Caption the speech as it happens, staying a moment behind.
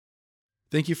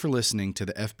Thank you for listening to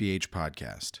the FBH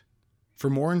podcast. For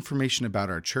more information about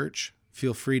our church,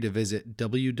 feel free to visit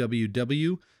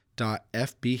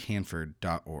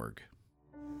www.fbhanford.org.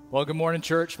 Well, good morning,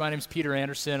 church. My name is Peter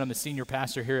Anderson. I'm the senior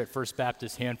pastor here at First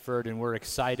Baptist Hanford, and we're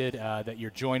excited that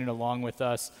you're joining along with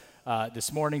us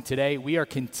this morning. Today, we are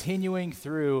continuing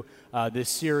through this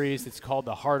series. It's called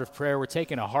The Heart of Prayer. We're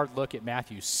taking a hard look at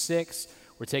Matthew 6.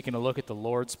 We're taking a look at the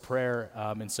Lord's Prayer,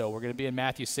 and so we're going to be in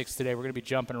Matthew 6 today. We're going to be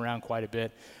jumping around quite a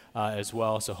bit as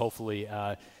well, so hopefully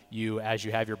you, as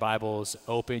you have your Bibles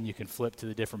open, you can flip to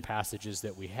the different passages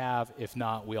that we have. If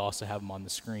not, we also have them on the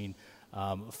screen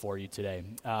for you today.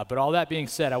 But all that being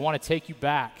said, I want to take you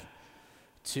back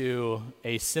to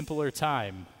a simpler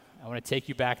time. I want to take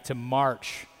you back to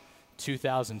March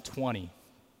 2020.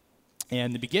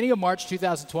 And the beginning of March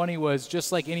 2020 was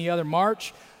just like any other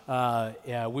March.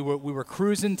 We were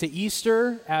cruising to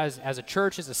Easter as a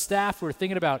church, as a staff. We were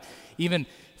thinking about even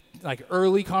like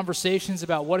early conversations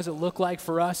about what does it look like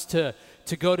for us to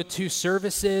go to two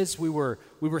services. We were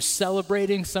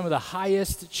celebrating some of the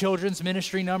highest children's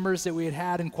ministry numbers that we had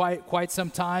had in quite some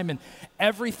time, and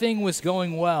everything was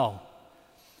going well.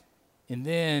 And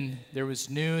then there was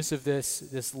news of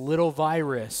this little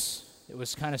virus that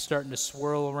was kind of starting to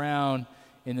swirl around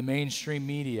in the mainstream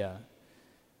media.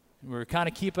 We were kind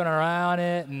of keeping our eye on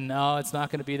it, and no, it's not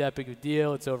going to be that big of a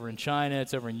deal. It's over in China.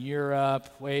 It's over in Europe.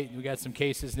 Wait, we got some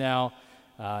cases now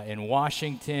in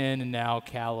Washington and now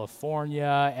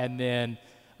California. And then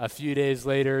a few days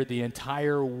later, the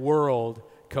entire world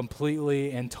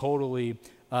completely and totally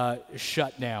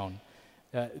shut down.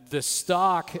 The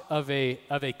stock of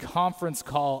a conference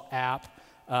call app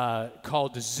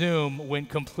called Zoom went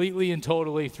completely and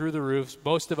totally through the roof.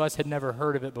 Most of us had never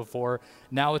heard of it before.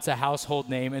 Now it's a household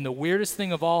name. And the weirdest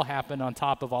thing of all happened on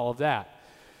top of all of that.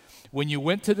 When you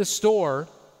went to the store,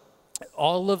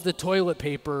 all of the toilet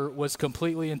paper was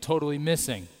completely and totally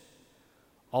missing.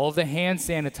 All of the hand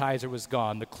sanitizer was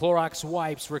gone. The Clorox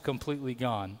wipes were completely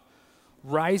gone.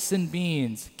 Rice and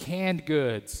beans, canned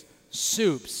goods,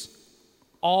 soups,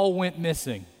 all went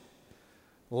missing.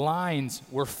 Lines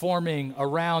were forming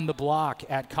around the block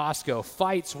at Costco.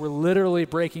 Fights were literally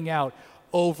breaking out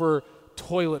over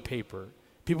toilet paper.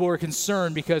 People were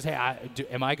concerned because, hey,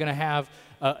 am I going to have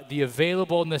the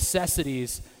available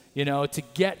necessities, to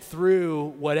get through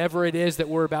whatever it is that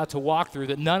we're about to walk through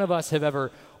that none of us have ever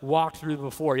walked through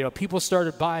before. People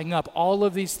started buying up all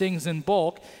of these things in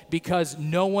bulk because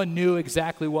no one knew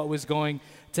exactly what was going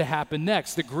to happen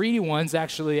next. The greedy ones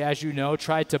actually, as you know,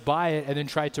 tried to buy it and then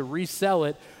tried to resell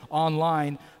it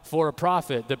online for a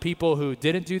profit. The people who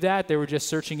didn't do that, they were just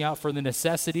searching out for the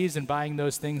necessities and buying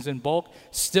those things in bulk,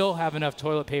 still have enough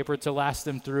toilet paper to last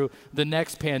them through the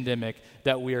next pandemic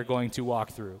that we are going to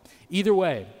walk through. Either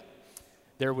way,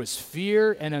 there was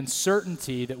fear and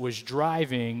uncertainty that was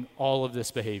driving all of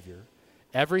this behavior.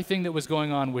 Everything that was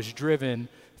going on was driven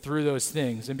through those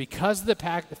things. And because of the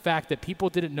fact that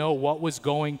people didn't know what was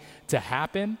going to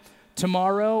happen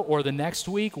tomorrow or the next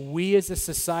week, we as a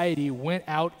society went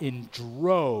out in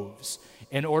droves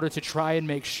in order to try and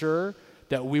make sure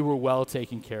that we were well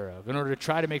taken care of, in order to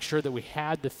try to make sure that we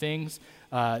had the things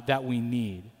that we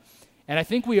need. And I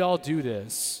think we all do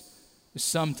this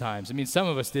sometimes. I mean, some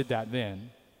of us did that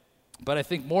then, but I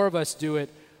think more of us do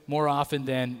it more often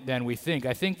than we think.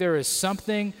 I think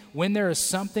when there is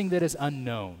something that is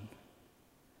unknown,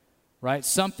 right?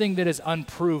 Something that is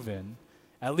unproven,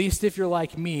 at least if you're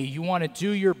like me, you want to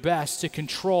do your best to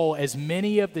control as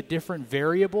many of the different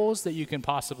variables that you can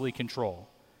possibly control.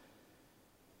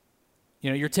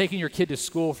 You're taking your kid to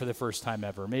school for the first time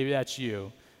ever. Maybe that's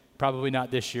you. Probably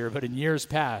not this year, but in years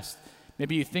past.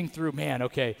 Maybe you think through, man,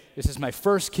 okay, this is my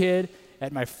first kid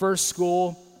at my first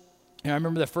school. And I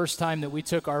remember the first time that we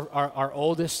took our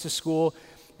oldest to school,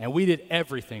 and we did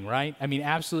everything, right? I mean,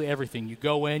 absolutely everything. You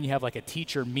go in, you have like a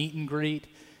teacher meet and greet,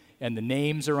 and the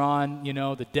names are on,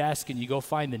 the desk, and you go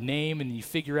find the name, and you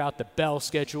figure out the bell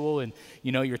schedule, and,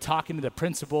 you're talking to the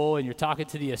principal, and you're talking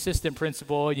to the assistant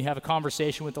principal, and you have a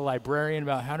conversation with the librarian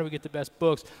about how do we get the best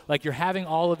books. Like, you're having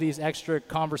all of these extra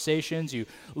conversations. You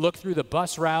look through the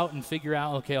bus route and figure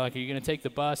out, okay, like, are you going to take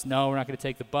the bus? No, we're not going to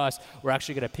take the bus. We're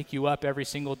actually going to pick you up every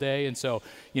single day. And so,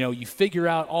 you figure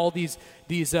out all these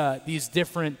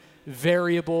different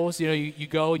variables. You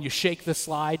go and you shake the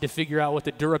slide to figure out what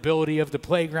the durability of the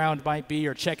playground might be,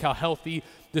 or check how healthy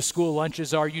the school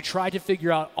lunches are. You try to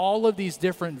figure out all of these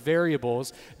different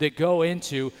variables that go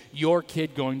into your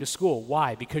kid going to school.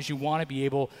 Why? Because you want to be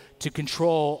able to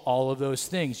control all of those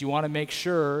things. You want to make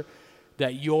sure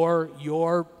that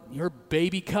your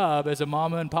baby cub as a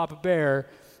mama and papa bear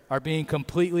are being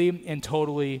completely and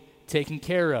totally taken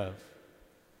care of.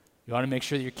 You want to make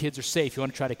sure that your kids are safe. You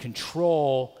want to try to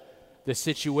control the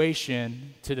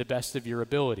situation to the best of your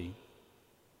ability.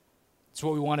 It's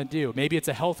what we want to do. Maybe it's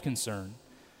a health concern.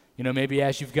 Maybe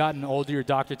as you've gotten older, your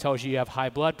doctor tells you have high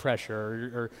blood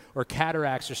pressure or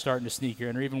cataracts are starting to sneak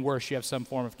in, or even worse, you have some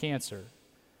form of cancer.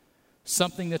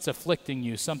 Something that's afflicting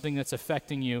you, something that's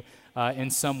affecting you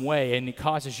in some way, and it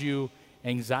causes you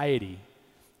anxiety.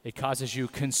 It causes you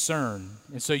concern.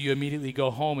 And so you immediately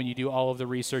go home and you do all of the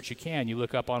research you can. You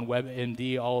look up on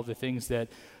WebMD all of the things that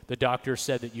the doctor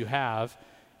said that you have,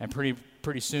 and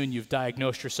pretty soon you've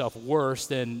diagnosed yourself worse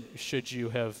than should you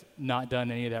have not done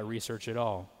any of that research at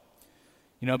all.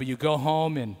 But you go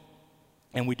home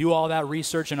and we do all that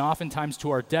research, and oftentimes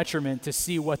to our detriment, to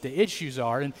see what the issues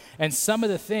are and some of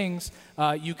the things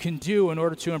you can do in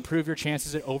order to improve your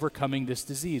chances at overcoming this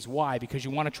disease. Why? Because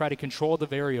you want to try to control the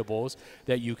variables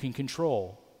that you can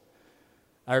control.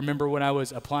 I remember when I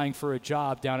was applying for a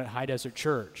job down at High Desert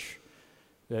Church,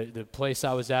 the place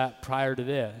I was at prior to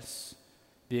this.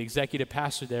 The executive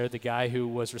pastor there, the guy who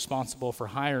was responsible for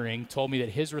hiring, told me that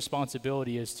his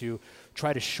responsibility is to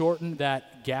try to shorten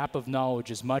that gap of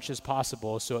knowledge as much as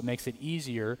possible so it makes it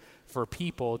easier for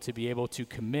people to be able to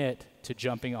commit to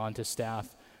jumping onto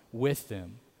staff with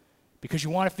them. Because you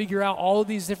want to figure out all of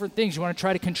these different things. You want to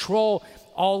try to control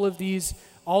all of these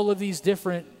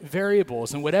different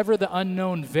variables. And whatever the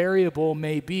unknown variable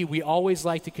may be, we always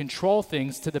like to control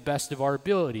things to the best of our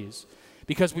abilities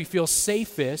because we feel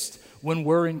safest when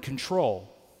we're in control.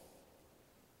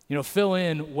 Fill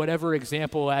in whatever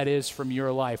example that is from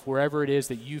your life, wherever it is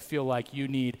that you feel like you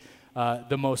need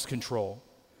the most control.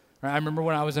 I remember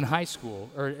when I was in high school,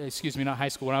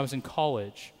 when I was in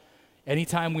college,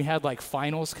 anytime we had like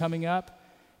finals coming up,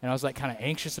 and I was like kind of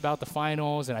anxious about the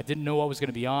finals, and I didn't know what was going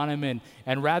to be on them,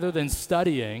 and rather than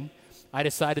studying, I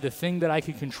decided the thing that I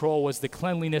could control was the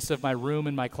cleanliness of my room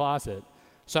and my closet.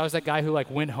 So I was that guy who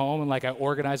went home and I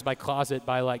organized my closet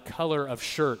by color of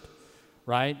shirt,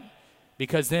 right?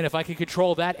 Because then if I could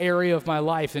control that area of my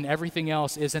life, then everything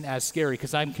else isn't as scary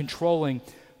because I'm controlling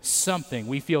something.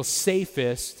 We feel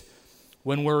safest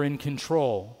when we're in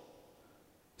control.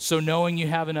 So knowing you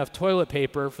have enough toilet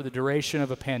paper for the duration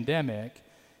of a pandemic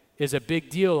is a big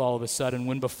deal all of a sudden,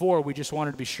 when before we just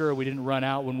wanted to be sure we didn't run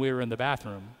out when we were in the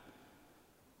bathroom,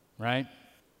 right?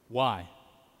 Why?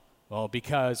 Well,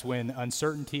 because when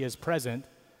uncertainty is present,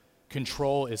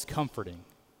 control is comforting.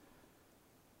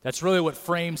 That's really what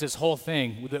frames this whole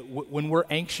thing. When we're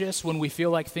anxious, when we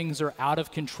feel like things are out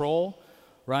of control,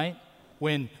 right?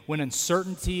 When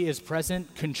uncertainty is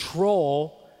present,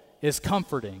 control is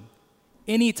comforting.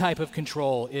 Any type of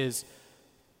control is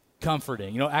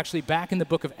comforting. Actually, back in the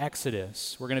book of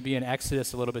Exodus, we're going to be in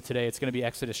Exodus a little bit today. It's going to be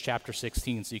Exodus chapter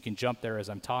 16, so you can jump there as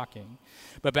I'm talking.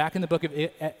 But back in the book of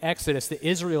Exodus, the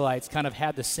Israelites kind of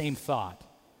had the same thought,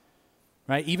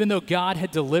 right? Even though God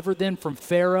had delivered them from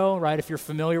Pharaoh, right? If you're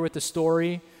familiar with the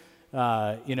story,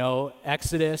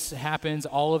 Exodus happens.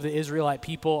 All of the Israelite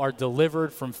people are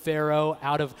delivered from Pharaoh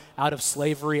out of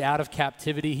slavery, out of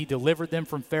captivity. He delivered them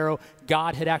from Pharaoh.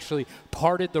 God had actually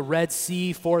parted the Red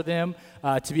Sea for them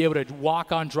to be able to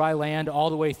walk on dry land all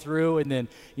the way through. And then,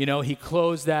 he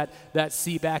closed that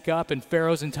sea back up, and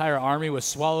Pharaoh's entire army was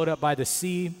swallowed up by the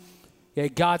sea. Yeah,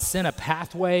 God sent a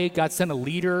pathway. God sent a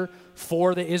leader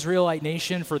for the Israelite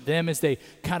nation, for them as they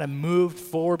kind of moved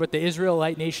forward, but the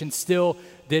Israelite nation still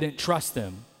didn't trust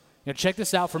them. Check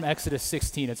this out from Exodus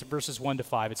 16. It's verses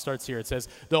 1-5. It starts here. It says,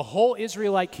 "The whole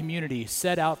Israelite community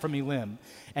set out from Elim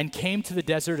and came to the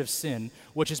desert of Sin,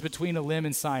 which is between Elim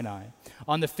and Sinai,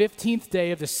 on the 15th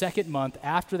day of the second month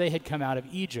after they had come out of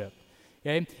Egypt."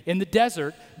 Okay? In the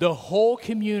desert, the whole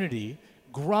community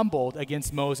grumbled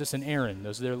against Moses and Aaron.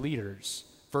 Those are their leaders.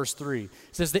 Verse 3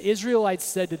 says, "The Israelites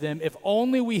said to them, 'If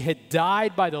only we had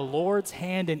died by the Lord's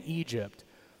hand in Egypt.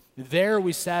 There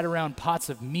we sat around pots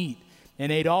of meat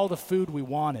and ate all the food we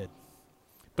wanted.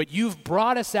 But you've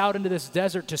brought us out into this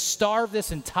desert to starve this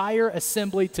entire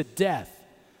assembly to death.'"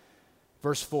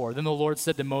 Verse 4, "Then the Lord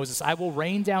said to Moses, 'I will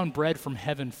rain down bread from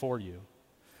heaven for you.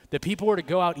 The people are to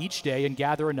go out each day and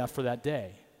gather enough for that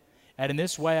day. And in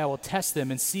this way I will test them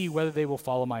and see whether they will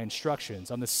follow my instructions.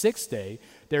 On the sixth day,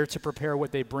 they're to prepare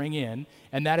what they bring in,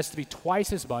 and that is to be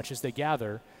twice as much as they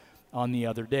gather on the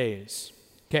other days.'"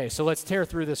 Okay, so let's tear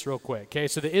through this real quick. Okay,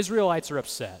 so the Israelites are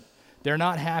upset. They're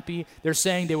not happy. They're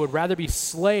saying they would rather be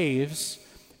slaves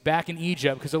back in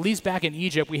Egypt, because at least back in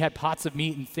Egypt we had pots of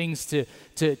meat and things to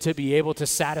be able to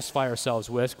satisfy ourselves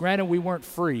with. Granted, we weren't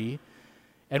free,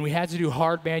 and we had to do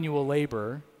hard manual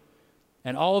labor,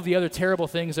 and all of the other terrible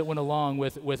things that went along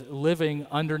with living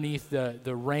underneath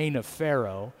the reign of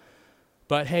Pharaoh.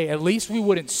 But hey, at least we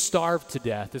wouldn't starve to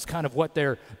death is kind of what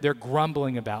they're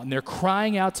grumbling about. And they're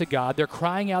crying out to God. They're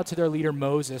crying out to their leader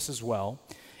Moses as well.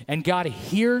 And God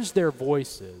hears their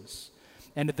voices.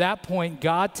 And at that point,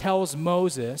 God tells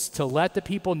Moses to let the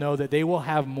people know that they will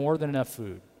have more than enough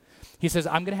food. He says,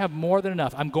 I'm going to have more than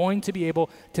enough. I'm going to be able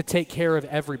to take care of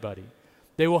everybody.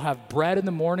 They will have bread in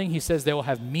the morning. He says they will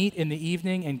have meat in the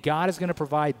evening, and God is going to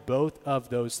provide both of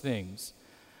those things.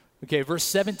 Okay, verse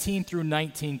 17 through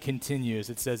 19 continues.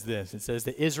 It says this. It says,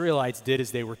 the Israelites did as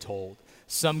they were told.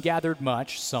 Some gathered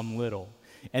much, some little.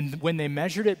 And when they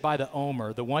measured it by the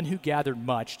omer, the one who gathered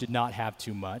much did not have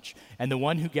too much, and the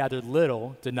one who gathered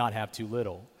little did not have too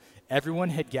little.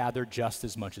 Everyone had gathered just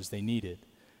as much as they needed.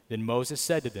 Then Moses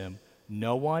said to them,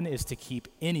 no one is to keep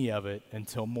any of it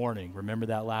until morning. Remember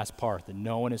that last part, that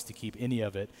no one is to keep any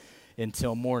of it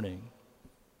until morning.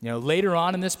 You know, later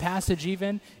on in this passage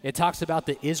even, it talks about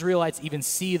the Israelites even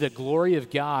see the glory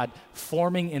of God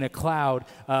forming in a cloud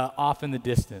off in the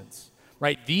distance,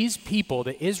 right? These people,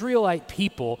 the Israelite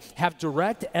people, have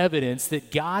direct evidence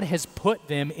that God has put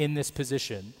them in this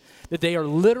position, that they are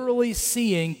literally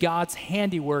seeing God's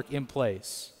handiwork in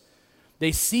place.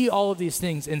 They see all of these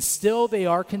things, and still they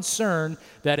are concerned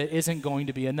that it isn't going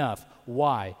to be enough.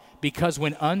 Why? Because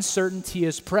when uncertainty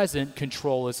is present,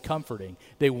 control is comforting.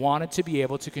 They wanted to be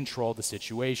able to control the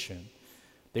situation.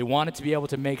 They wanted to be able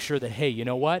to make sure that, hey, you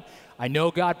know what? I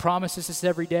know God promises this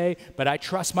every day, but I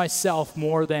trust myself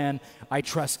more than I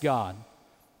trust God.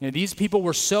 You know, these people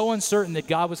were so uncertain that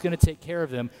God was going to take care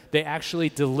of them, they actually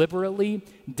deliberately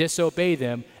disobey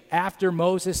them after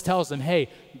Moses tells them, hey,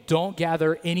 don't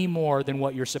gather any more than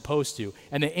what you're supposed to.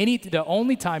 And the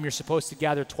only time you're supposed to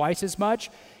gather twice as much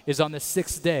is on the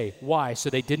sixth day. Why? So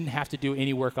they didn't have to do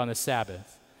any work on the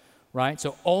Sabbath, right?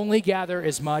 So only gather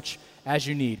as much as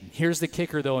you need. Here's the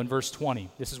kicker, though, in verse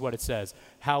 20. This is what it says.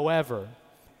 However,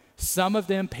 some of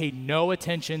them paid no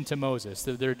attention to Moses.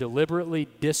 They're deliberately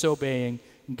disobeying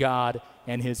God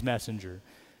and his messenger.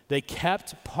 They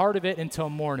kept part of it until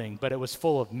morning, but it was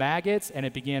full of maggots and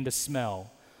it began to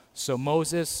smell. So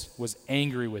Moses was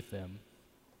angry with them.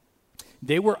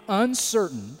 They were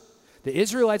uncertain. The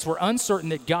Israelites were uncertain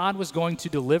that God was going to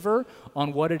deliver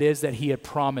on what it is that he had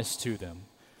promised to them.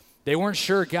 They weren't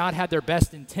sure God had their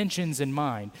best intentions in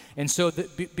mind. And so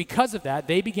because of that,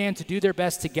 they began to do their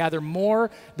best to gather more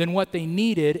than what they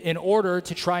needed in order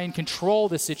to try and control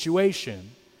the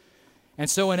situation. And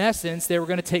so in essence, they were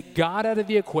going to take God out of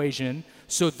the equation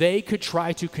so they could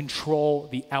try to control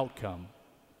the outcome.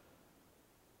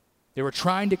 They were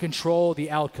trying to control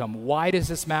the outcome. Why does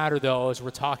this matter, though, as we're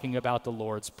talking about the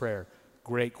Lord's Prayer?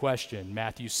 Great question.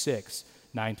 Matthew 6,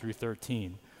 9 through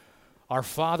 13. Our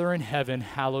Father in heaven,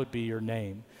 hallowed be your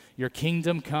name. Your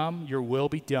kingdom come, your will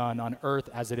be done on earth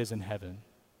as it is in heaven.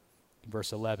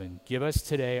 Verse 11, give us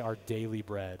today our daily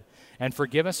bread, and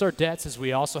forgive us our debts as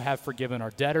we also have forgiven our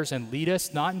debtors, and lead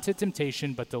us not into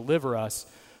temptation, but deliver us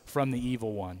from the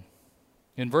evil one.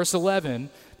 In verse 11,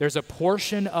 there's a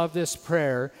portion of this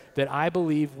prayer that I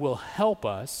believe will help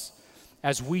us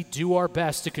as we do our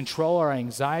best to control our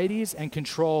anxieties and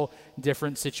control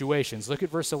different situations. Look at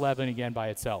verse 11 again by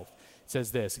itself. It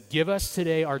says this, give us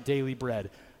today our daily bread.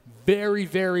 Very,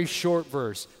 very short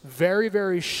verse. Very,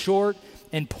 very short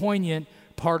and poignant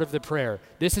part of the prayer.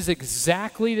 This is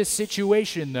exactly the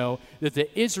situation, though, that the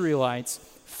Israelites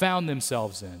found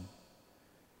themselves in.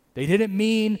 They didn't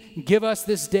mean, give us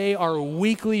this day our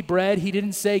weekly bread. He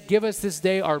didn't say, give us this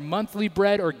day our monthly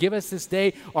bread or give us this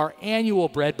day our annual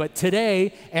bread. But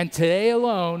today, and today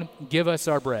alone, give us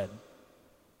our bread.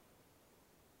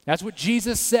 That's what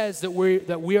Jesus says that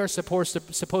we are supposed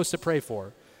to pray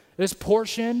for. This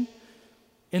portion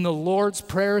in the Lord's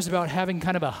Prayer is about having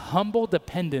kind of a humble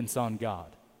dependence on God.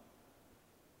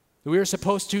 We are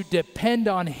supposed to depend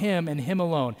on him and him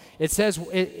alone. It says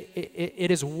it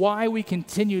is why we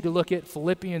continue to look at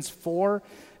Philippians 4,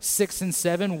 6, and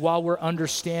 7 while we're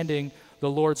understanding the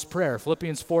Lord's Prayer.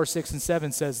 Philippians 4, 6, and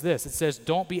 7 says this. It says,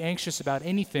 don't be anxious about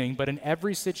anything, but in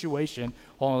every situation,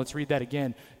 hold on, let's read that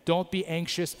again. Don't be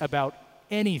anxious about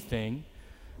anything,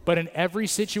 but in every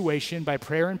situation, by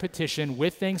prayer and petition,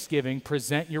 with thanksgiving,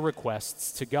 present your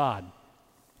requests to God.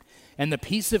 And the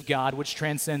peace of God, which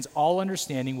transcends all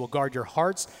understanding, will guard your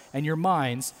hearts and your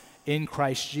minds in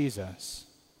Christ Jesus.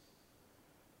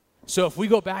 So if we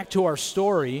go back to our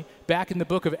story, back in the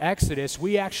book of Exodus,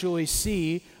 we actually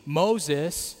see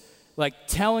Moses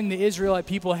telling the Israelite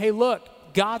people, hey,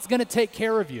 look, God's going to take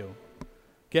care of you.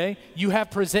 Okay?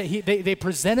 They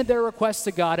presented their requests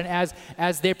to God, and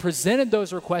as they presented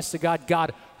those requests to God,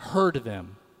 God heard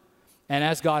them. And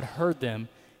as God heard them,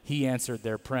 he answered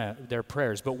their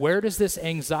prayers. But where does this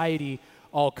anxiety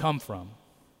all come from?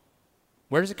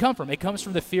 Where does it come from? It comes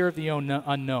from the fear of the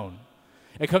unknown.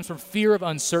 It comes from fear of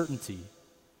uncertainty,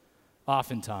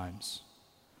 oftentimes.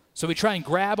 So we try and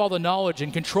grab all the knowledge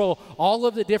and control all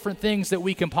of the different things that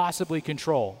we can possibly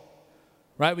control,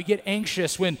 right? We get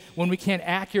anxious when we can't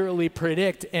accurately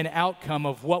predict an outcome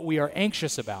of what we are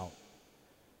anxious about.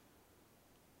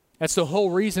 That's the whole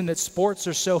reason that sports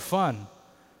are so fun,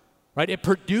 right? It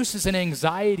produces an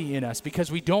anxiety in us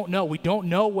because we don't know. We don't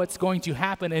know what's going to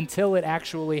happen until it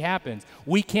actually happens.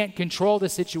 We can't control the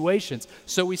situations.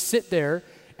 So we sit there,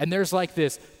 and there's like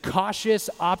this cautious,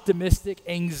 optimistic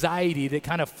anxiety that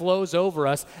kind of flows over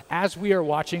us as we are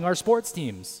watching our sports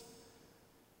teams.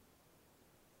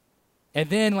 And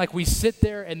then like we sit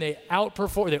there and they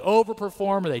outperform, they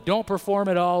overperform, or they don't perform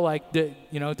at all, like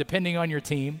depending on your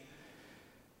team.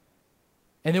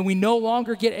 And then we no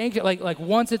longer get anxious. Like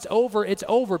once it's over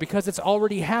because it's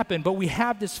already happened. But we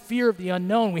have this fear of the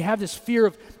unknown. We have this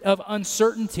fear of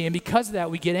uncertainty. And because of that,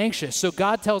 we get anxious. So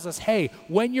God tells us, hey,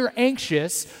 when you're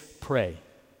anxious, pray.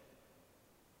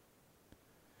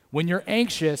 When you're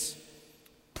anxious,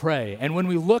 pray. And when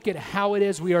we look at how it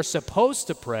is we are supposed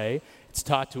to pray, it's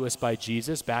taught to us by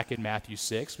Jesus back in Matthew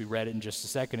 6. We read it in just a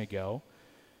second ago.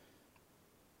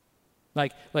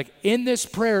 Like in this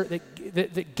prayer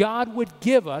that God would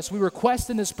give us, we request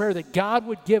in this prayer that God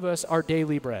would give us our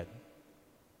daily bread.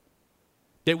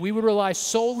 That we would rely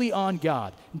solely on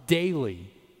God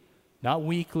daily, not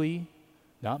weekly,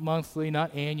 not monthly,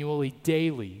 not annually,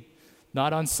 daily.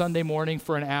 Not on Sunday morning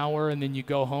for an hour and then you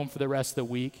go home for the rest of the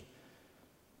week.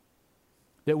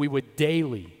 That we would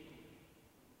daily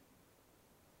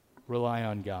rely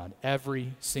on God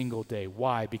every single day.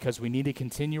 Why? Because we need to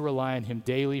continue relying on Him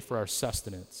daily for our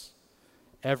sustenance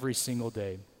every single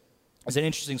day. It's an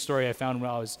interesting story I found when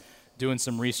I was doing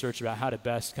some research about how to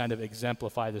best kind of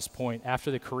exemplify this point.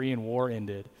 After the Korean War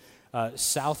ended,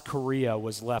 South Korea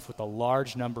was left with a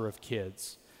large number of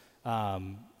kids.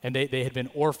 And they had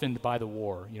been orphaned by the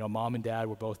war. Mom and dad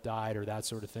were both died or that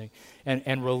sort of thing.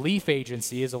 And relief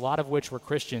agencies, a lot of which were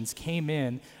Christians, came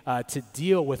in to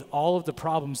deal with all of the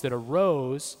problems that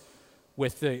arose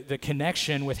with the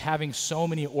connection with having so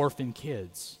many orphan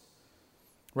kids.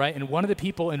 Right? And one of the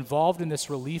people involved in this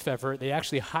relief effort, they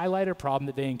actually highlighted a problem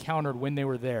that they encountered when they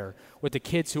were there with the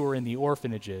kids who were in the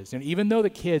orphanages. And even though the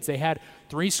kids, they had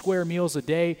 3 square meals a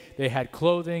day, they had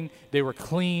clothing, they were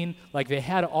clean, like they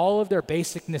had all of their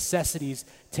basic necessities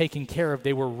taken care of,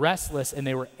 they were restless and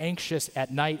they were anxious at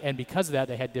night, and because of that,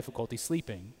 they had difficulty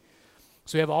sleeping.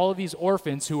 So we have all of these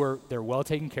orphans they're well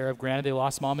taken care of. Granted, they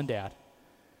lost mom and dad.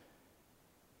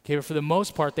 Okay, but for the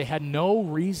most part, they had no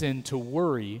reason to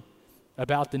worry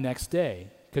about the next day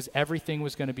because everything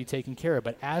was going to be taken care of.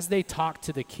 But as they talked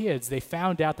to the kids, they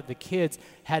found out that the kids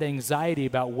had anxiety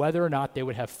about whether or not they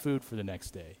would have food for the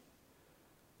next day.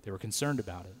 They were concerned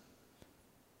about it.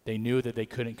 They knew that they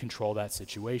couldn't control that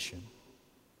situation.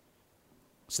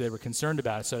 So they were concerned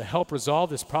about it. So to help resolve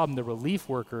this problem, the relief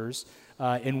workers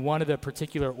in one of the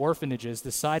particular orphanages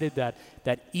decided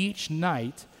that each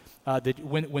night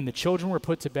when the children were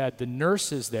put to bed, the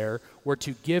nurses there were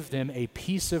to give them a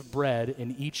piece of bread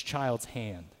in each child's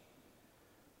hand.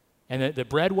 And the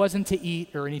bread wasn't to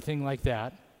eat or anything like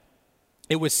that.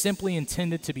 It was simply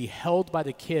intended to be held by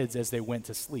the kids as they went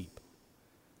to sleep.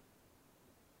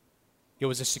 It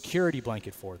was a security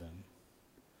blanket for them,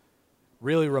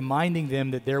 really reminding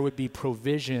them that there would be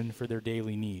provision for their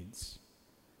daily needs,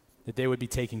 that they would be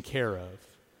taken care of.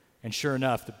 And sure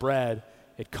enough, the bread,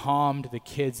 it calmed the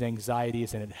kids'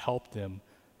 anxieties and it helped them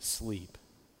sleep.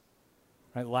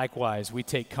 Right? Likewise, we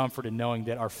take comfort in knowing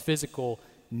that our physical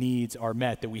needs are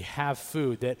met, that we have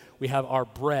food, that we have our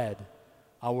bread,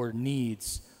 our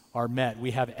needs are met.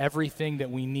 We have everything that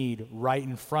we need right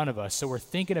in front of us. So we're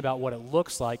thinking about what it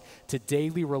looks like to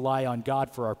daily rely on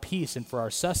God for our peace and for our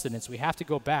sustenance. We have to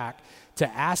go back to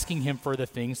asking Him for the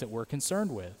things that we're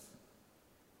concerned with.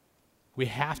 We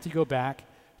have to go back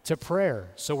to prayer,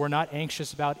 so we're not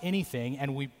anxious about anything,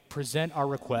 and we present our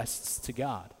requests to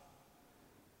God.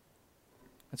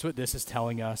 That's what this is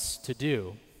telling us to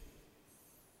do.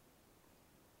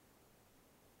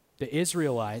 The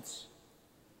Israelites,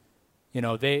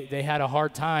 they had a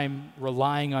hard time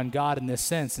relying on God in this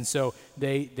sense, and so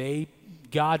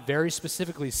God very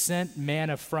specifically sent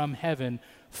manna from heaven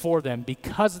for them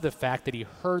because of the fact that He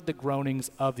heard the groanings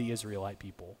of the Israelite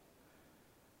people.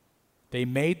 They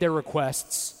made their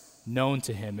requests known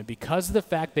to Him. And because of the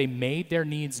fact they made their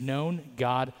needs known,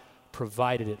 God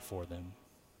provided it for them.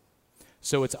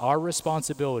 So it's our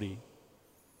responsibility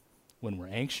when we're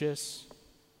anxious,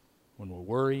 when we're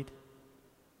worried,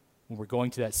 when we're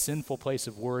going to that sinful place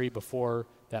of worry before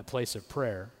that place of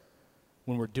prayer,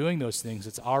 when we're doing those things,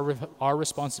 it's our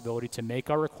responsibility to make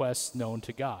our requests known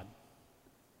to God.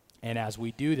 And as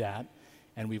we do that,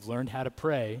 and we've learned how to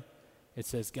pray, it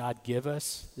says, God, give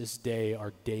us this day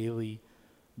our daily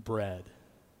bread.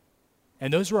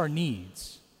 And those are our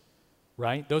needs,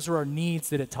 right? Those are our needs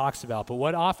that it talks about. But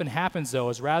what often happens, though,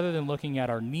 is rather than looking at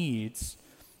our needs,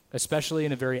 especially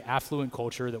in a very affluent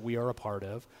culture that we are a part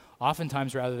of,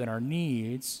 oftentimes rather than our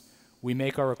needs, we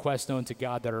make our requests known to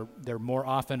God that they're more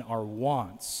often our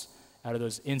wants, out of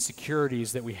those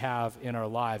insecurities that we have in our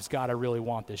lives. God, I really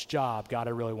want this job. God,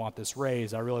 I really want this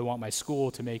raise. I really want my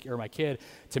school to make, or my kid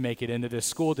to make it into this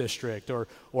school district or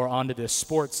onto this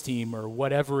sports team or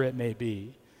whatever it may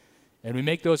be. And we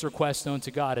make those requests known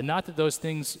to God. And not that those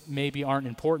things maybe aren't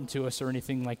important to us or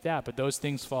anything like that, but those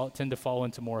things tend to fall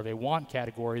into more of a want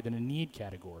category than a need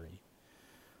category.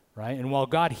 Right? And while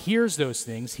God hears those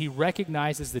things, he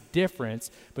recognizes the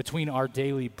difference between our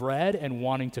daily bread and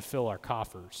wanting to fill our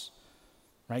coffers.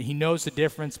 Right? He knows the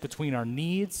difference between our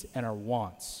needs and our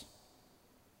wants.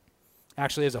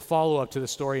 Actually, as a follow-up to the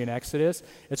story in Exodus,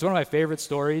 it's one of my favorite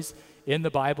stories in the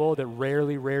Bible that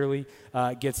rarely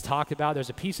gets talked about. There's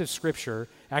a piece of scripture,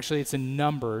 actually it's in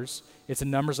Numbers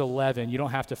 11. You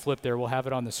don't have to flip there, we'll have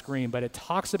it on the screen, but it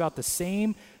talks about the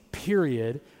same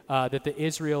period that the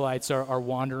Israelites are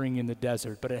wandering in the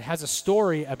desert. But it has a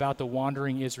story about the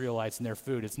wandering Israelites and their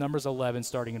food. It's Numbers 11,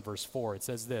 starting in verse 4. It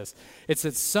says this. It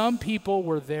says, some people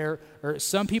were there, or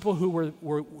some people who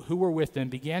were with them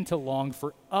began to long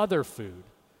for other food.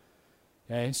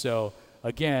 Okay, so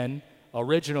again,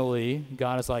 originally,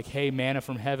 God is like, hey, manna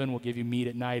from heaven will give you meat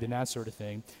at night and that sort of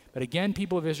thing. But again,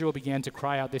 people of Israel began to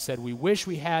cry out. They said, we wish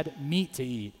we had meat to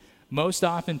eat. Most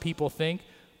often people think,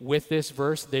 with this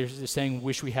verse, they're saying,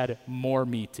 wish we had more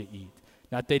meat to eat.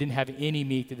 Not they didn't have any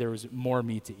meat, that there was more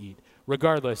meat to eat.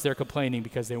 Regardless, they're complaining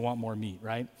because they want more meat,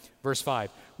 right? Verse 5,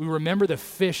 we remember the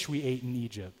fish we ate in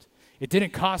Egypt. It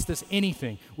didn't cost us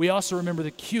anything. We also remember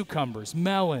the cucumbers,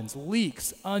 melons,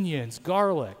 leeks, onions,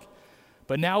 garlic.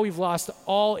 But now we've lost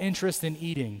all interest in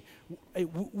eating.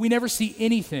 We never see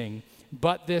anything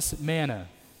but this manna.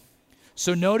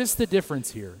 So notice the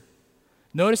difference here.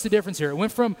 Notice the difference here. It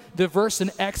went from the verse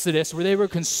in Exodus where they were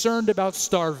concerned about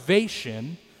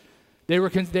starvation. They were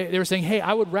saying, hey,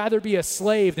 I would rather be a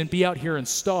slave than be out here and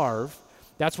starve.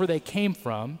 That's where they came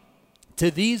from.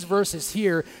 To these verses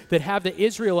here that have the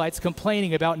Israelites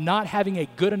complaining about not having a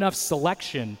good enough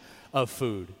selection of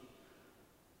food.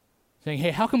 Saying,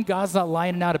 hey, how come God's not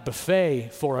lining out a buffet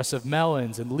for us of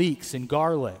melons and leeks and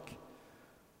garlic?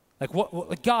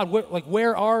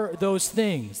 Where are those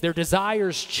things? Their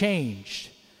desires changed,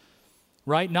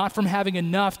 right? Not from having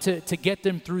enough to get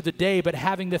them through the day, but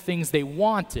having the things they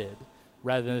wanted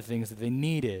rather than the things that they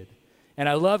needed. And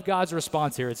I love God's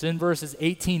response here. It's in verses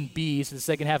 18b, so the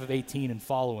second half of 18 and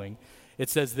following.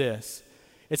 It says this.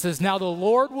 It says, now the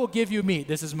Lord will give you meat.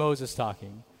 This is Moses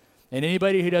talking. And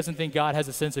anybody who doesn't think God has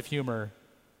a sense of humor,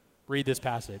 read this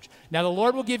passage. Now the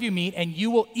Lord will give you meat, and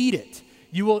you will eat it.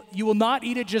 You will not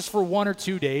eat it just for 1 or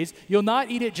 2 days. You'll not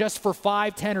eat it just for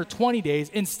 5, 10, or 20 days.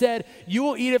 Instead, you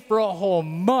will eat it for a whole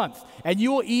month, and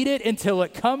you will eat it until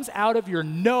it comes out of your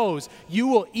nose. You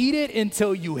will eat it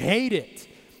until you hate it.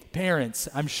 Parents,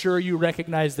 I'm sure you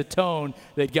recognize the tone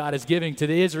that God is giving to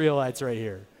the Israelites right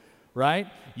here, right?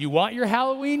 You want your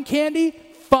Halloween candy?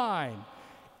 Fine.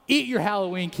 Eat your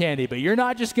Halloween candy, but you're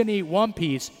not just going to eat one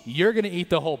piece. You're going to eat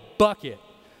the whole bucket,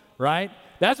 right?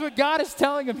 That's what God is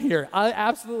telling him here. I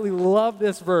absolutely love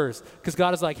this verse because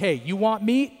God is like, hey, you want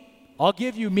meat? I'll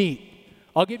give you meat.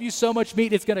 I'll give you so much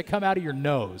meat it's going to come out of your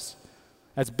nose.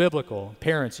 That's biblical.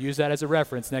 Parents, use that as a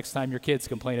reference next time your kids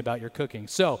complain about your cooking.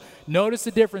 So notice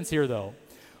the difference here, though,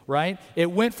 right? It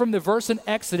went from the verse in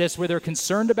Exodus where they're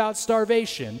concerned about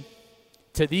starvation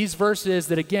to these verses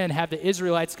that, again, have the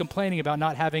Israelites complaining about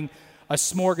not having a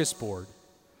smorgasbord.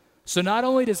 So not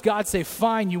only does God say,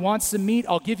 fine, you want some meat?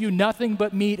 I'll give you nothing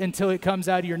but meat until it comes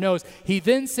out of your nose. He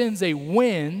then sends a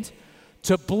wind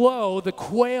to blow the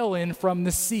quail in from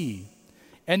the sea.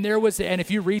 And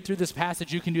if you read through this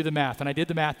passage, you can do the math. And I did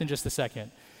the math in just a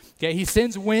second. Okay, he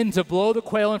sends wind to blow the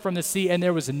quail in from the sea, and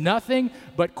there was nothing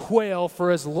but quail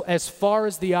for as far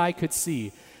as the eye could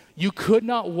see. You could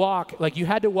not walk, you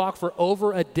had to walk for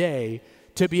over a day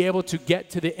to be able to get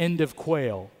to the end of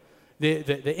quail.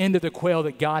 The end of the quail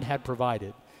that God had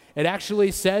provided. It actually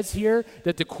says here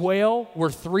that the quail were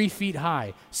 3 feet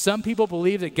high. Some people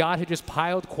believe that God had just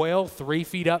piled quail 3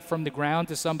 feet up from the ground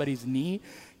to somebody's knee,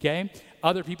 okay?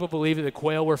 Other people believe that the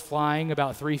quail were flying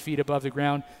about 3 feet above the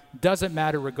ground. Doesn't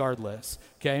matter regardless,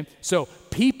 okay? So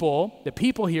the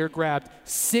people here grabbed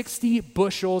 60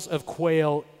 bushels of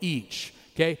quail each.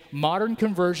 Okay, modern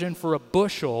conversion for a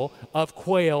bushel of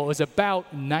quail is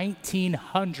about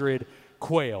 1,900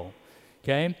 quail.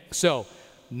 Okay, so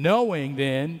knowing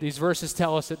then, these verses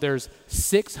tell us that there's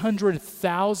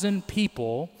 600,000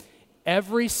 people,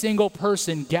 every single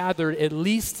person gathered at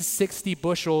least 60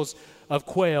 bushels of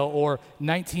quail or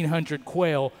 1,900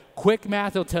 quail. Quick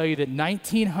math will tell you that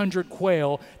 1,900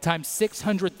 quail times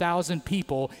 600,000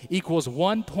 people equals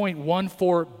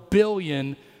 1.14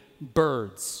 billion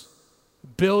birds.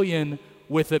 Billion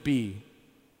with a B.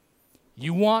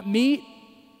 You want meat?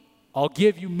 I'll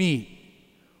give you meat.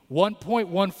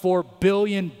 1.14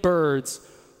 billion birds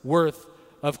worth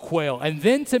of quail. And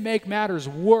then to make matters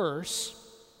worse,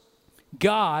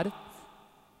 God,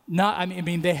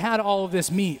 they had all of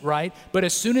this meat, right? But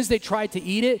as soon as they tried to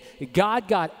eat it, God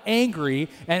got angry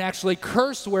and actually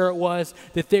cursed where it was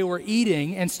that they were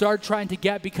eating and started trying to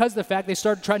get, because of the fact they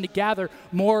started trying to gather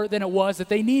more than it was that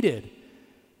they needed.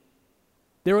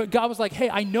 God was like, hey,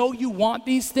 I know you want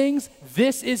these things.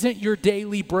 This isn't your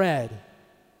daily bread.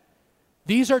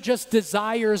 These are just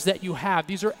desires that you have.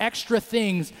 These are extra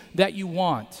things that you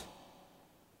want.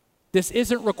 This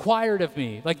isn't required of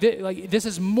me. This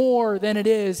is more than it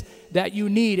is that you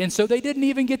need. And so they didn't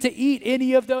even get to eat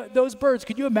any of those birds.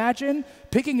 Could you imagine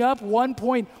picking up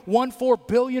 1.14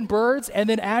 billion birds, and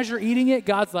then as you're eating it,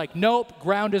 God's like, nope,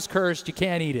 ground is cursed. You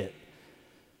can't eat it.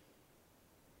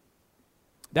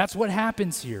 That's what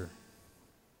happens here.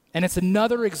 And it's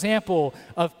another example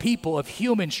of people, of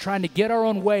humans trying to get our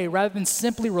own way rather than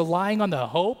simply relying on the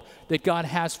hope that God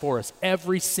has for us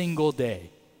every single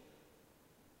day.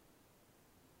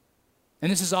 And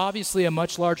this is obviously a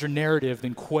much larger narrative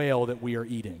than quail that we are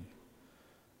eating.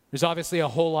 There's obviously a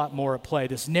whole lot more at play.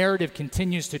 This narrative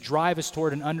continues to drive us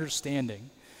toward an understanding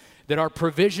that our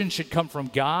provision should come from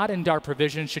God and our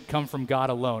provision should come from God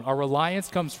alone. Our reliance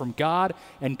comes from God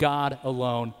and God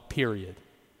alone, period.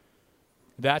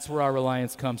 That's where our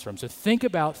reliance comes from. So think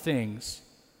about things.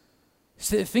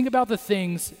 Think about the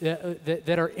things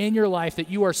that are in your life that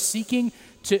you are seeking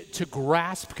to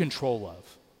grasp control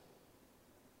of.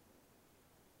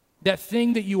 That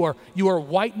thing that you are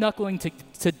white-knuckling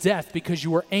to death because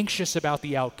you are anxious about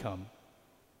the outcome.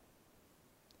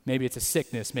 Maybe it's a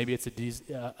sickness. Maybe it's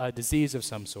a disease of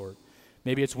some sort.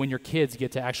 Maybe it's when your kids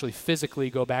get to actually physically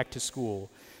go back to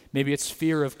school. Maybe it's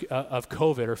fear of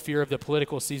COVID or fear of the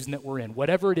political season that we're in.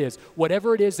 Whatever it is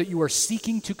that you are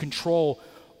seeking to control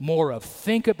more of,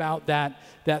 think about that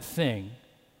thing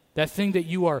that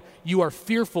you are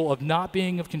fearful of not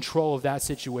being in control of that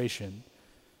situation.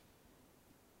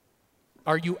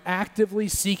 Are you actively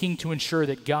seeking to ensure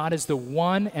that God is the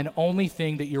one and only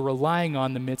thing that you're relying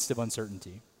on in the midst of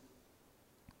uncertainty?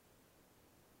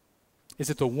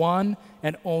 Is it the one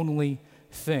and only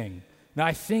thing? Now,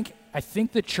 I think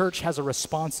the church has a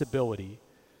responsibility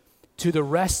to the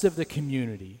rest of the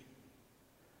community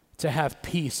to have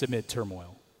peace amid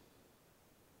turmoil.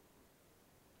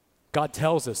 God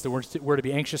tells us that we're to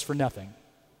be anxious for nothing,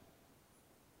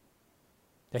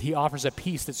 that he offers a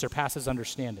peace that surpasses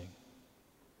understanding.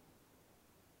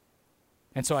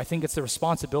 And so I think it's the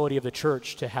responsibility of the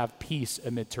church to have peace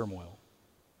amid turmoil,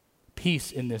 peace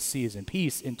in this season,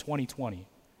 peace in 2020.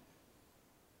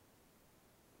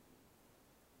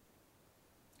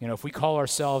 You know, if we call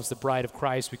ourselves the bride of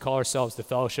Christ, we call ourselves the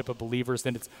fellowship of believers,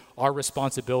 then it's our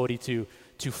responsibility to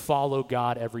follow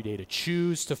God every day, to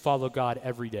choose to follow God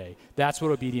every day. That's what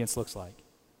obedience looks like.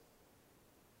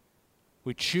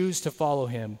 We choose to follow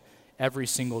him every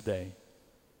single day.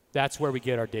 That's where we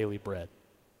get our daily bread.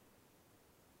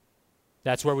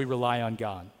 That's where we rely on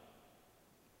God. And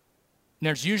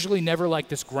there's usually never like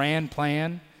this grand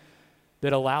plan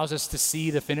that allows us to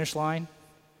see the finish line.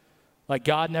 Like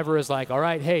God never is like, all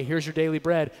right, hey, here's your daily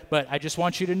bread, but I just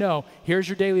want you to know, here's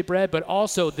your daily bread, but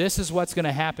also this is what's going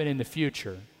to happen in the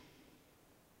future.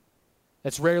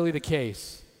 That's rarely the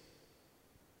case.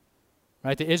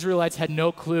 Right? The Israelites had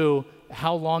no clue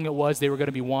how long it was they were going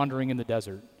to be wandering in the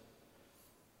desert.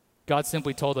 God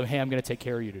simply told them, hey, I'm going to take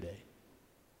care of you today.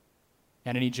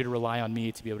 And I need you to rely on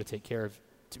me to be able to take care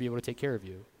of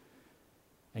you.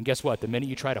 And guess what? The minute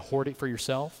you try to hoard it for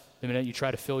yourself, the minute you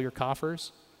try to fill your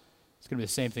coffers, it's going to be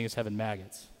the same thing as having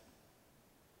maggots.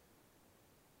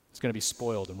 It's going to be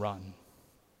spoiled and rotten.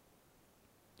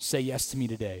 Say yes to me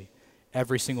today,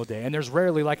 every single day. And there's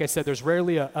rarely, like I said,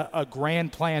 a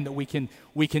grand plan that we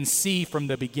can see from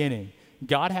the beginning.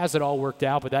 God has it all worked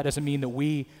out, but that doesn't mean that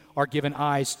we are given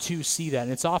eyes to see that.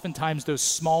 And it's oftentimes those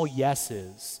small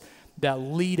yeses that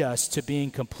lead us to being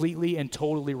completely and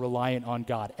totally reliant on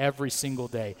God every single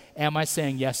day. Am I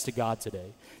saying yes to God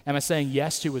today? Am I saying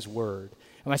yes to his word?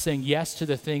 Am I saying yes to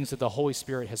the things that the Holy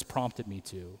Spirit has prompted me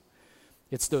to?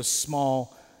 It's those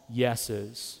small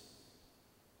yeses.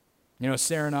 You know,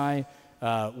 Sarah and I,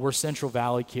 we're Central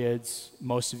Valley kids.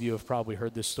 Most of you have probably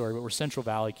heard this story, but we're Central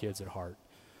Valley kids at heart,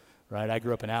 right? I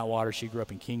grew up in Atwater. She grew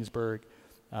up in Kingsburg.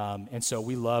 And so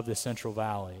we love the Central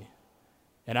Valley.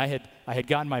 And I had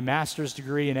gotten my master's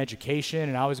degree in education,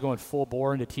 and I was going full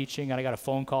bore into teaching, and I got a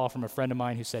phone call from a friend of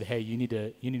mine who said, hey, you need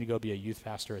to go be a youth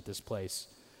pastor at this place.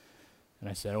 And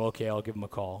I said, oh, okay, I'll give him a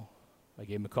call. I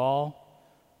gave him a call.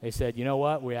 They said, you know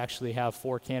what? We actually have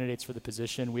 4 candidates for the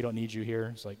position. We don't need you here.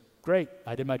 It's like, great.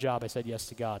 I did my job. I said yes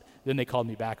to God. Then they called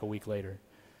me back a week later.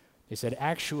 They said,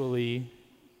 actually,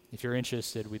 if you're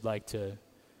interested, we'd like to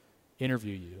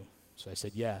interview you. So I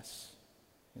said yes.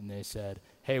 And they said,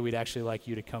 hey, we'd actually like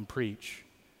you to come preach.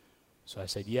 So I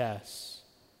said yes.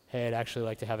 Hey, I'd actually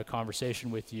like to have a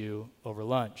conversation with you over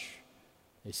lunch.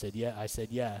 They said, yeah. I said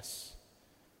yes.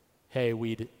 Hey,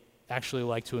 we'd actually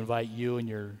like to invite you and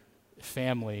your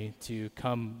family to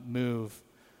come move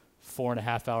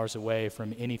 4.5 hours away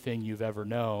from anything you've ever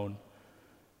known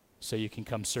so you can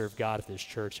come serve God at this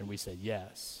church. And we said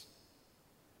yes.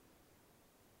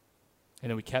 And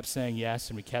then we kept saying yes,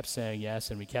 and we kept saying yes,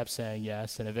 and we kept saying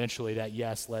yes, and eventually that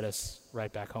yes led us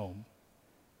right back home.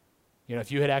 You know,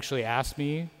 if you had actually asked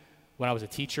me when I was a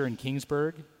teacher in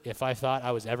Kingsburg if I thought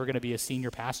I was ever going to be a senior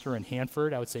pastor in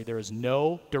Hanford, I would say there is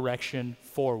no direction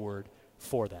forward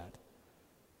for that.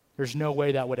 There's no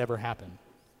way that would ever happen.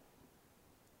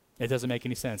 It doesn't make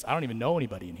any sense. I don't even know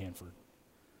anybody in Hanford.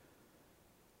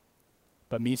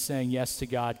 But me saying yes to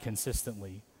God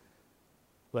consistently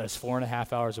led us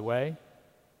 4.5 hours away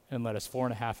and led us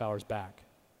 4.5 hours back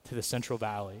to the Central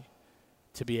Valley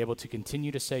to be able to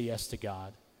continue to say yes to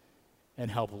God and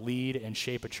help lead and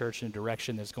shape a church in a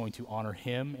direction that's going to honor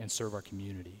Him and serve our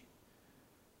community.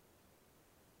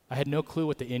 I had no clue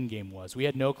what the end game was. We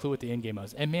had no clue what the end game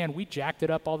was. And man, we jacked it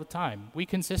up all the time. We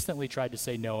consistently tried to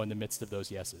say no in the midst of those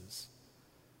yeses.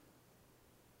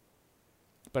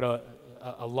 But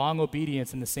a long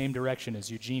obedience in the same direction,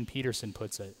 as Eugene Peterson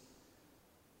puts it,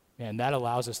 man, that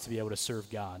allows us to be able to serve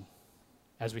God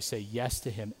as we say yes to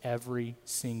Him every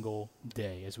single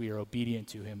day, as we are obedient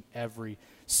to Him every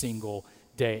single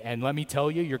day. And let me tell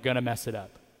you, you're going to mess it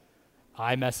up.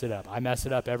 I mess it up. I mess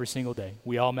it up every single day.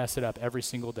 We all mess it up every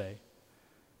single day.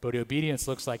 But obedience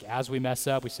looks like as we mess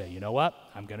up, we say, you know what?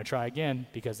 I'm going to try again,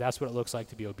 because that's what it looks like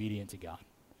to be obedient to God.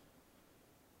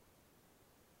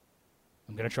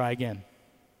 I'm going to try again.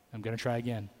 I'm going to try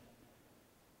again.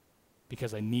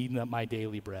 Because I need my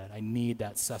daily bread. I need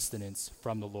that sustenance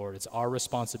from the Lord. It's our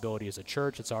responsibility as a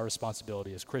church, it's our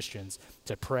responsibility as Christians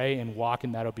to pray and walk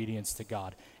in that obedience to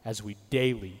God as we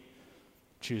daily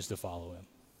choose to follow Him.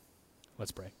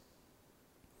 Let's pray.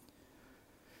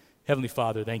 Heavenly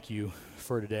Father, thank you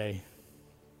for today.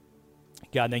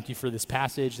 God, thank you for this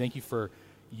passage. Thank you for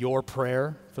your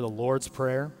prayer, for the Lord's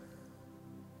Prayer.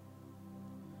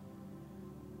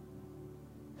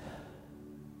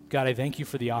 God, I thank you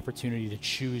for the opportunity to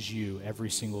choose you every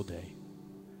single day.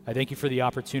 I thank you for the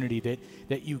opportunity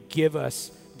that you give us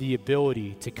the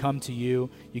ability to come to you.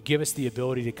 You give us the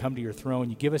ability to come to your throne.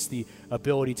 You give us the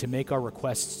ability to make our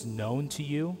requests known to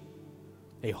you,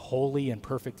 a holy and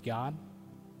perfect God.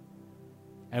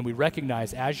 And we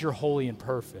recognize as you're holy and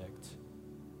perfect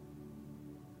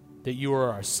that you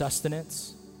are our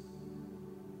sustenance,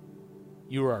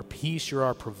 you are our peace, you're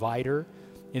our provider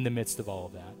in the midst of all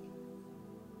of that.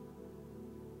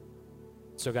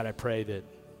 So God, I pray that,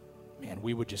 man,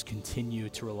 we would just continue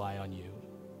to rely on you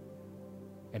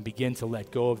and begin to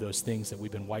let go of those things that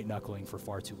we've been white-knuckling for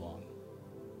far too long.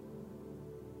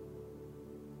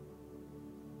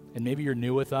 And maybe you're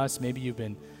new with us. Maybe you've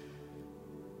been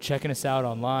checking us out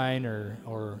online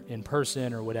or in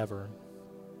person or whatever,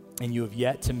 and you have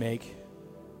yet to make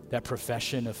that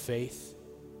profession of faith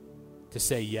to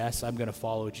say, yes, I'm going to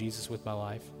follow Jesus with my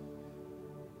life.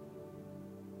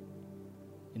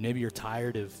 And maybe you're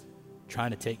tired of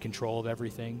trying to take control of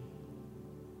everything.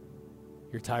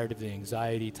 You're tired of the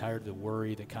anxiety, tired of the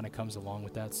worry that kind of comes along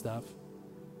with that stuff.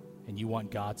 And you want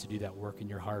God to do that work in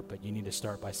your heart, but you need to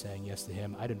start by saying yes to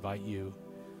Him. I'd invite you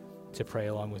to pray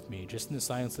along with me. Just in the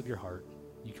silence of your heart,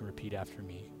 you can repeat after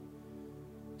me.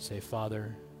 Say,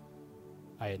 Father,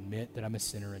 I admit that I'm a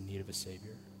sinner in need of a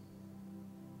Savior.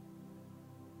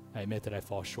 I admit that I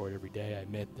fall short every day. I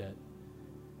admit that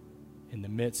in the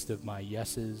midst of my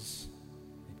yeses,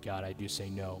 God, I do say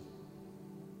no.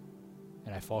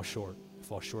 And I fall short. I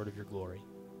fall short of your glory.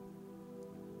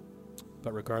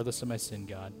 But regardless of my sin,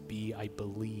 God, I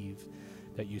believe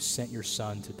that you sent your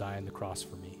Son to die on the cross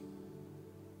for me.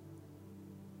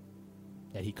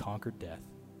 That He conquered death.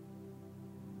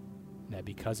 And that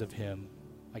because of Him,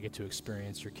 I get to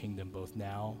experience your kingdom both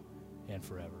now and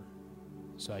forever.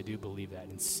 So I do believe that.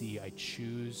 And C, I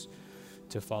choose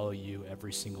to follow you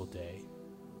every single day,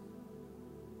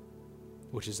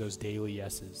 which is those daily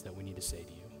yeses that we need to say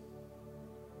to you.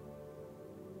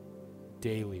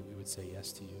 Daily, we would say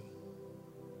yes to you.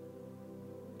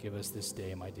 Give us this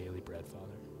day my daily bread,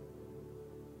 Father.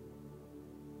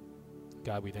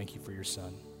 God, we thank you for your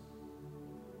Son,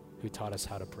 who taught us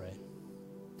how to pray.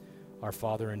 Our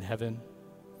Father in heaven,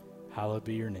 hallowed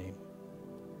be your name.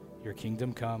 Your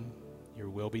kingdom come, your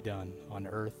will be done on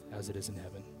earth as it is in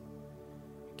heaven.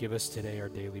 Give us today our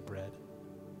daily bread,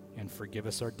 and forgive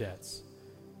us our debts,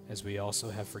 as we also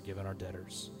have forgiven our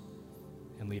debtors.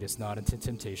 And lead us not into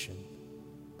temptation,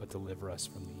 but deliver us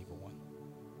from the evil one.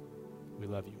 We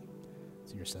love you.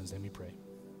 It's in your Son's name we pray.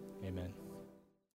 Amen.